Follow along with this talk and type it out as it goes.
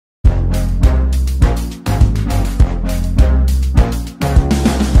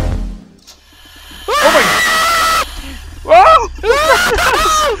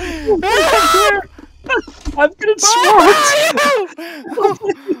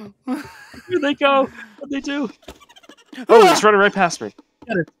Where'd they go? What'd they do? Oh, it's running right past me.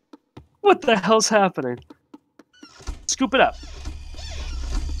 Get it. What the hell's happening? Scoop it up.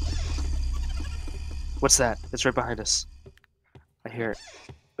 What's that? It's right behind us. I hear it.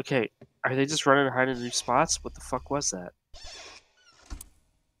 Okay, are they just running and hiding in new spots? What the fuck was that?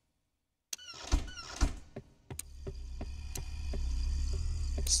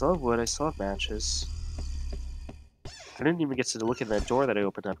 I still have wood, I still have matches. I didn't even get to look at that door that I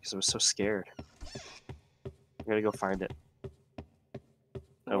opened up because I was so scared. I'm gonna go find it.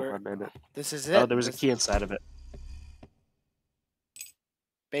 Oh, one minute. This is it. Oh, there was a key inside of it.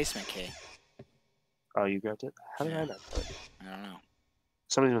 Basement key. Oh, you grabbed it? How did I not know it? I don't know.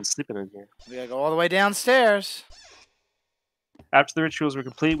 Somebody's been sleeping in here. We gotta go all the way downstairs. After the rituals were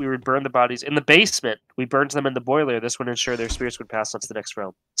complete, we would burn the bodies in the basement. We burned them in the boiler. This would ensure their spirits would pass on to the next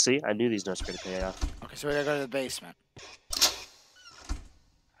realm. See? I knew these notes were going to pay off. Okay, so we gotta go to the basement.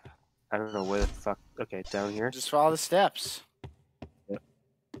 I don't know where the fuck... Okay, down here. Just follow the steps. Yep.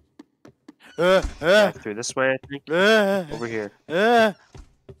 Back Back through this way, I think. Over here.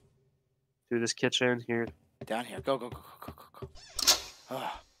 Through this kitchen, here. Down here. Go, go, go, go, go, go, go.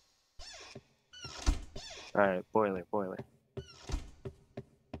 Alright, boiler, boiler.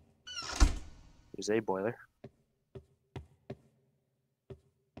 There's a boiler.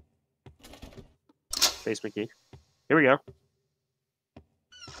 Basement key. Here we go.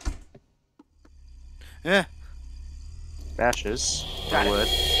 Yeah. Matches. Got it. Wood.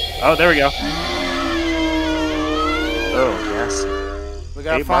 Oh, there we go. Oh, yes. We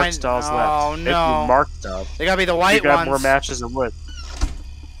gotta 8 find. marked dolls left. Oh no. 8 marked dolls. They gotta be the You white got ones. more matches and wood.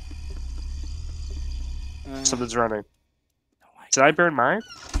 Something's running. Did I burn mine?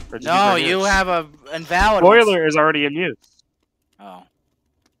 Or did No, you burn you yours? have a invalid one. Boiler is already in use. Oh.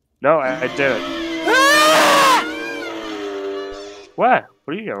 No, I did it. Ah! What?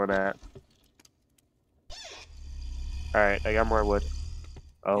 What are you going at? Alright, I got more wood.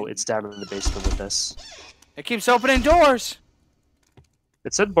 Oh, it's down in the basement with this. It keeps opening doors.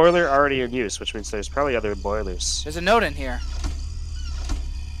 It said boiler already in use, which means there's probably other boilers. There's a note in here.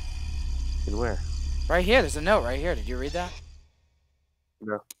 In where? Right here. There's a note right here. Did you read that?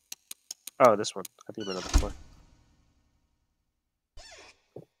 No. Oh, this one. I think I read it before.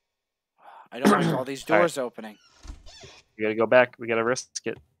 I don't like all these doors opening. We gotta go back. We gotta risk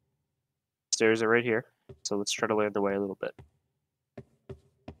it. Stairs are right here. So let's try to learn the way a little bit.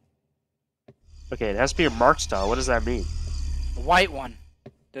 Okay, it has to be a marked doll. What does that mean? A white one.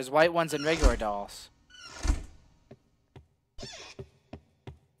 There's white ones and regular dolls.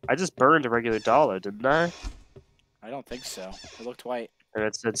 I just burned a regular dollar, didn't I? I don't think so. It looked white. And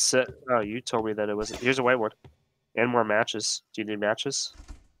it said sit. Oh, you told me that it wasn't. Here's a white one. And more matches. Do you need matches?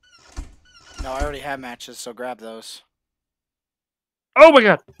 No, I already have matches, so grab those. Oh my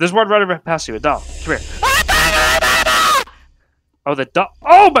god! There's one running right past you. A doll. Come here. Oh, the doll.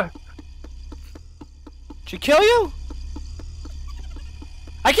 Oh my! Did she kill you?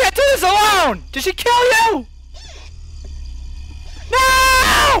 I can't do this alone! Did she kill you?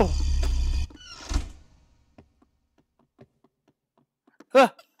 No!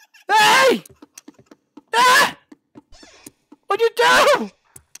 Hey! Ah! What'd you do?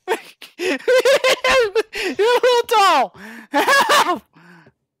 You little doll! Help!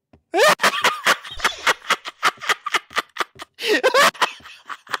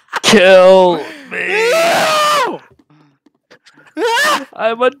 Kill me! No!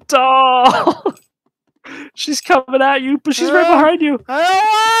 I'm a doll! She's coming at you, but she's right behind you!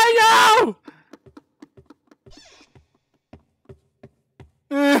 I don't want to!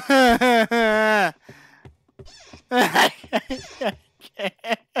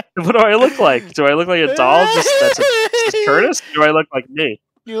 What do I look like? Do I look like a doll that's Curtis? Do I look like me?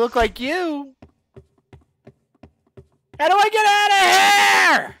 You look like you. How do I get out of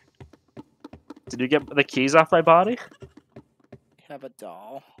here? Did you get the keys off my body? You have a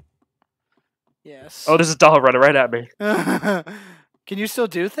doll. Yes. Oh, there's a doll running right at me. Can you still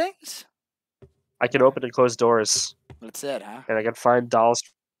do things? I can open and close doors. That's it, huh? And I can find dolls.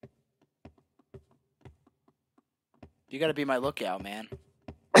 You gotta be my lookout, man.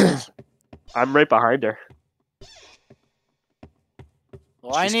 I'm right behind her.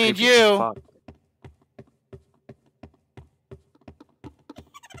 Well, I She's need creepy as you. fuck.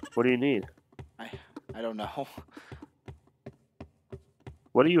 What do you need? I don't know.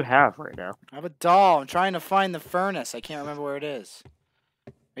 What do you have right now? I have a doll. I'm trying to find the furnace. I can't remember where it is.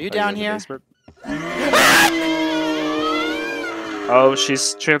 Are you down in the here? basement? Oh,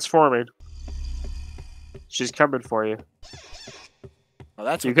 she's transforming. She's coming for you. Oh,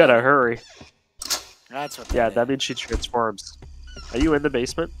 that's You what gotta that- hurry. That's what. Yeah, that that means she transforms. Are you in the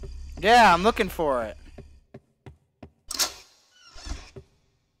basement? Yeah, I'm looking for it.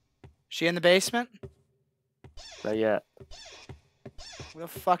 She in the basement? Not yet. Where the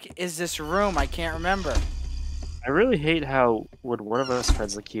fuck is this room? I can't remember. I really hate how when one of us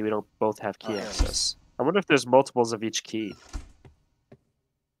finds the key, we don't both have key Oh, here it is. access. I wonder if there's multiples of each key.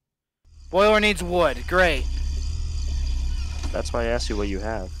 Boiler needs wood. Great. That's why I asked you what you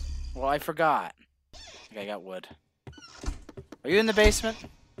have. Well, I forgot. Okay, I got wood. Are you in the basement?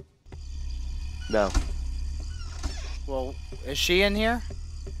 No. Well, is she in here?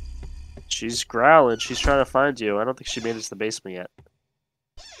 She's growling. She's trying to find you. I don't think she made it to the basement yet.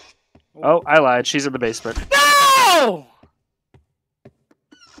 Oh, I lied. She's in the basement. No!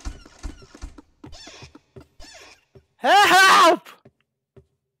 Help!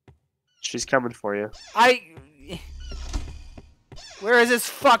 She's coming for you. Where is this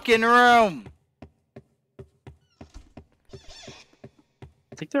fucking room?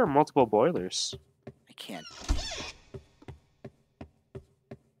 I think there are multiple boilers. I can't.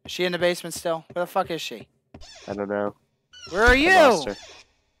 Is she in the basement still? Where the fuck is she? I don't know. Where are you? I lost her.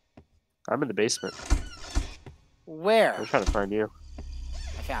 I'm in the basement. Where? I'm trying to find you.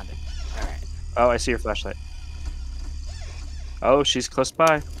 I found it. Alright. Oh, I see your flashlight. Oh, she's close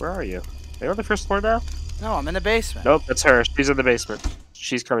by. Where are you? Are you on the first floor now? No, I'm in the basement. Nope, that's her. She's in the basement.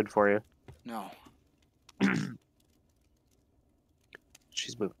 She's coming for you. No.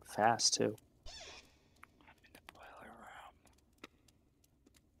 She's moving fast, too. I'm in the boiler room.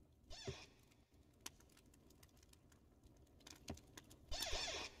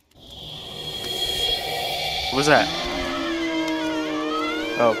 What was that?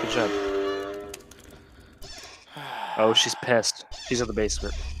 Oh, good job. Oh, she's pissed. She's in the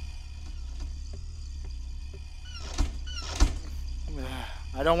basement.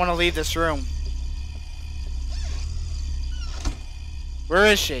 I don't want to leave this room. Where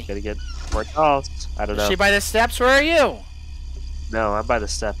is she? Gotta get more dolls. I don't know. Is she by the steps? Where are you? No, I'm by the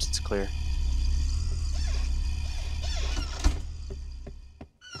steps. It's clear.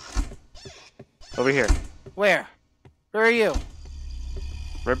 Over here. Where? Where are you?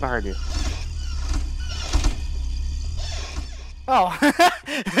 Right behind you. Oh.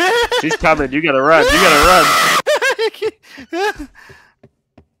 She's coming. You gotta run. You gotta run.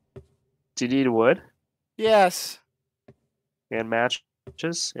 Do you need wood? Yes. And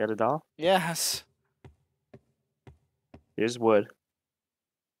matches? And a doll? Yes. Here's wood.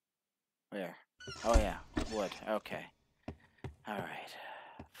 Where? Oh yeah, wood. Okay. All right.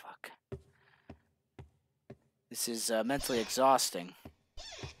 Fuck. This is mentally exhausting.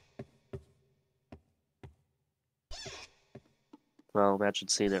 Well, imagine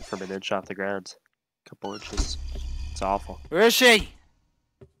seeing it from an inch off the ground. A couple inches. It's awful. Where is she?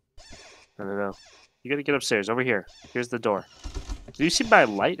 I don't know. You gotta get upstairs. Over here. Here's the door. Do you see my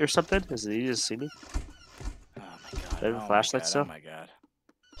light or something? Is it easy to see me? Oh my god. Do I have a flashlight still? Oh my god.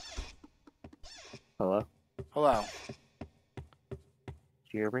 Hello? Hello. Do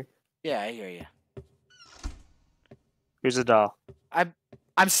you hear me? Yeah, I hear you. Here's a doll. I'm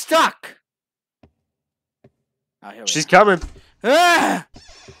stuck. Oh, here we She's go. coming. Ah!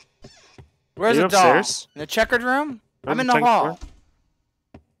 Where's Are you the doll? upstairs? In the checkered room? On I'm in the the second hall.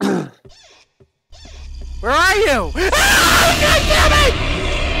 floor? Where are you? Ah!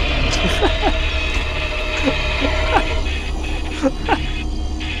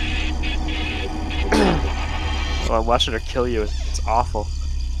 Oh, I'm watching her kill you. It's awful.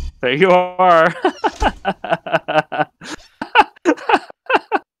 There you are.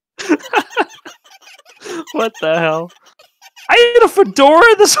 What the hell? I had a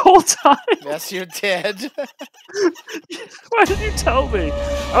fedora this whole time. Yes, you did. Why did you tell me?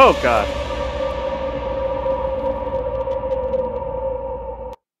 Oh god.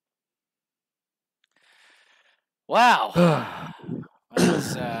 Wow.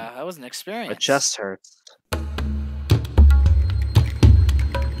 That was an experience. My chest hurts.